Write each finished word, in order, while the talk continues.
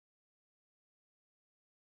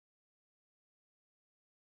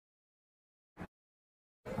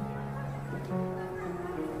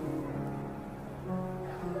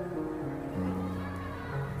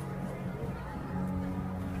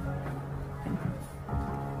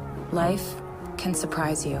Life can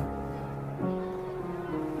surprise you.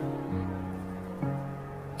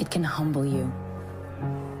 It can humble you.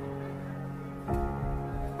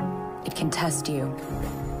 It can test you.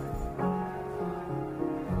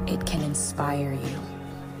 It can inspire you.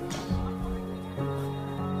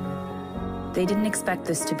 They didn't expect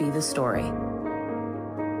this to be the story.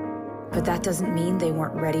 But that doesn't mean they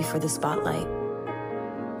weren't ready for the spotlight.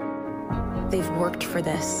 They've worked for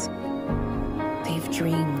this. They've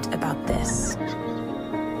dreamed about this.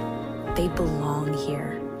 They belong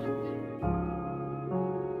here.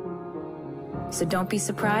 So don't be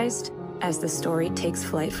surprised as the story takes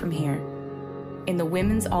flight from here, in the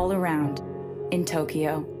women's all-around in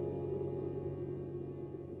Tokyo.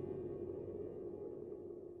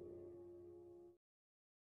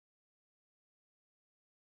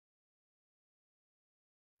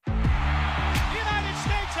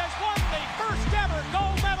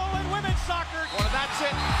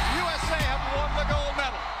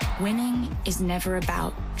 Winning is never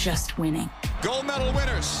about just winning. Gold medal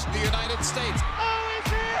winners, the United States. Oh,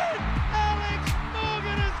 it's in! Alex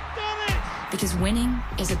Morgan has done it! Because winning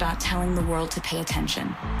is about telling the world to pay attention.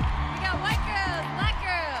 We got white girls, black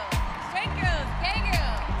girls, straight girls, gay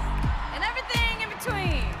girls, and everything in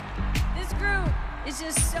between. This group is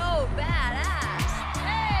just so badass.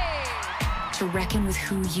 Hey! To reckon with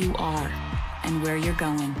who you are and where you're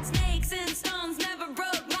going. Snakes and stones never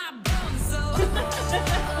broke my bones, so...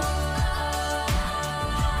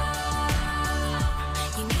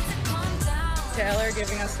 Taylor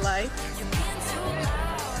giving us life.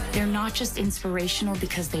 They're not just inspirational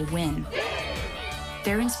because they win.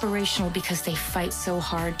 They're inspirational because they fight so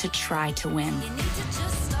hard to try to win.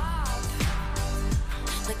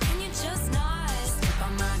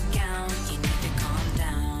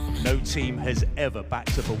 No team has ever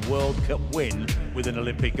backed up a World Cup win with an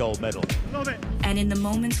Olympic gold medal. Love it. And in the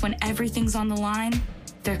moments when everything's on the line,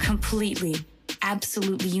 they're completely,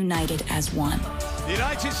 absolutely united as one. The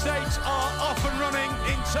United States are off and running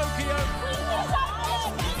in Tokyo.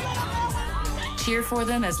 Cheer for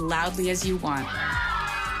them as loudly as you want.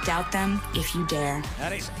 Doubt them if you dare.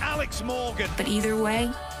 And it's Alex Morgan. But either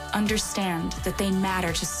way, understand that they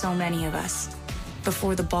matter to so many of us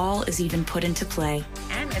before the ball is even put into play.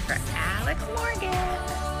 And it's for Alex Morgan.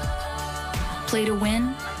 Play to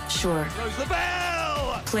win? Sure. Goes the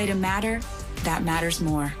bell! Play to matter? That matters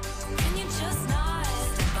more.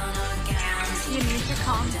 You need to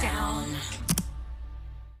calm down.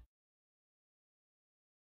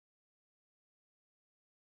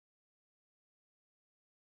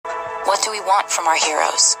 What do we want from our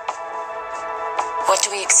heroes? What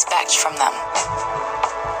do we expect from them?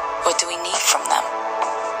 What do we need from them?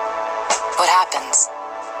 What happens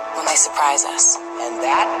when they surprise us? And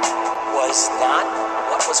that was not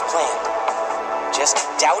what was planned. Just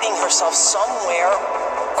doubting herself somewhere.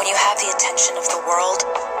 When you have the attention of the world,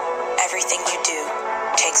 everything you do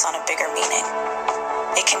takes on a bigger meaning.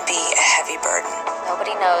 It can be a heavy burden.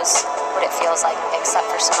 Nobody knows what it feels like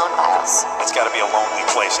except for Simone Biles. It's got to be a lonely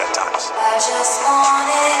place at times. I just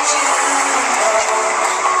wanted you to know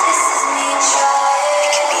this is me trying.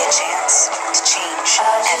 It can be a chance to change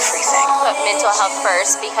everything. Put mental health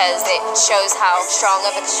first because it shows how strong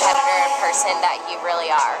of a competitor and person that you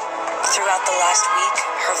really are. Throughout the last week,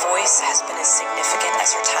 her voice has been as significant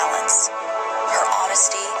as her talents. Her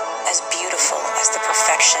honesty as beautiful as the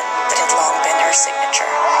perfection that had long been her signature.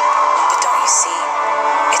 But don't you see?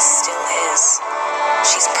 It still is.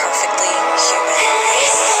 She's perfectly human.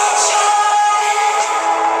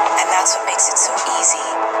 And that's what makes it so easy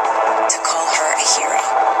to call her a hero.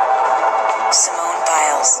 Simone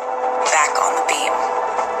Biles, back on the beam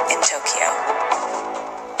in Tokyo.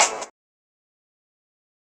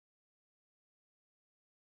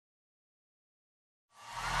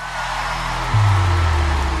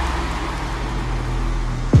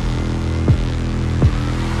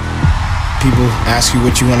 People ask you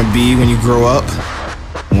what you want to be when you grow up.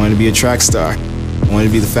 I wanted to be a track star. I wanted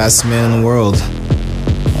to be the fastest man in the world.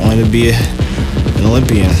 I wanted to be an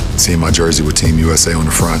Olympian. Seeing my jersey with Team USA on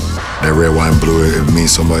the front, that red, white, and blue, it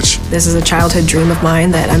means so much. This is a childhood dream of mine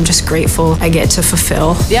that I'm just grateful I get to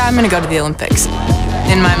fulfill. Yeah, I'm gonna go to the Olympics.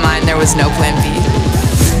 In my mind, there was no plan B.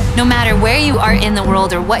 No matter where you are in the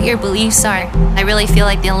world or what your beliefs are, I really feel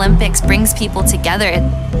like the Olympics brings people together.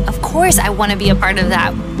 Of course, I want to be a part of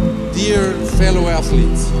that. Dear fellow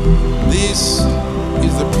athletes, this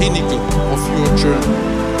is the pinnacle of your journey.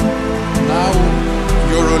 Now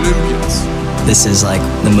you're Olympians. This is like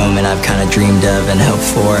the moment I've kind of dreamed of and hoped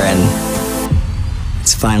for, and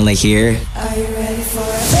it's finally here. Are you ready for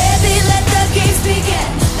it? Baby, let the games begin.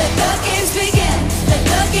 Let the games begin. Let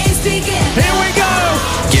the games begin. Here we go!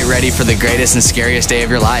 Get ready for the greatest and scariest day of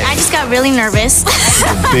your life. I just got really nervous.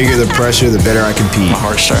 The bigger the pressure, the better I compete. My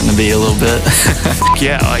heart's starting to beat a little bit.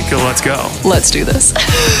 Yeah, like, let's go. Let's do this.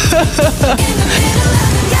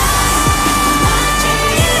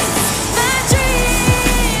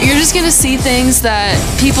 You're just gonna see things that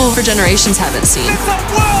people for generations haven't seen. It's a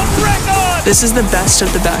world record! This is the best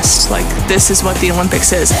of the best. Like, this is what the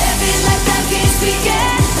Olympics is.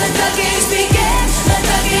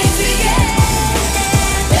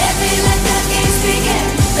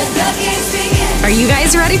 Are you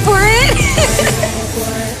guys ready for it?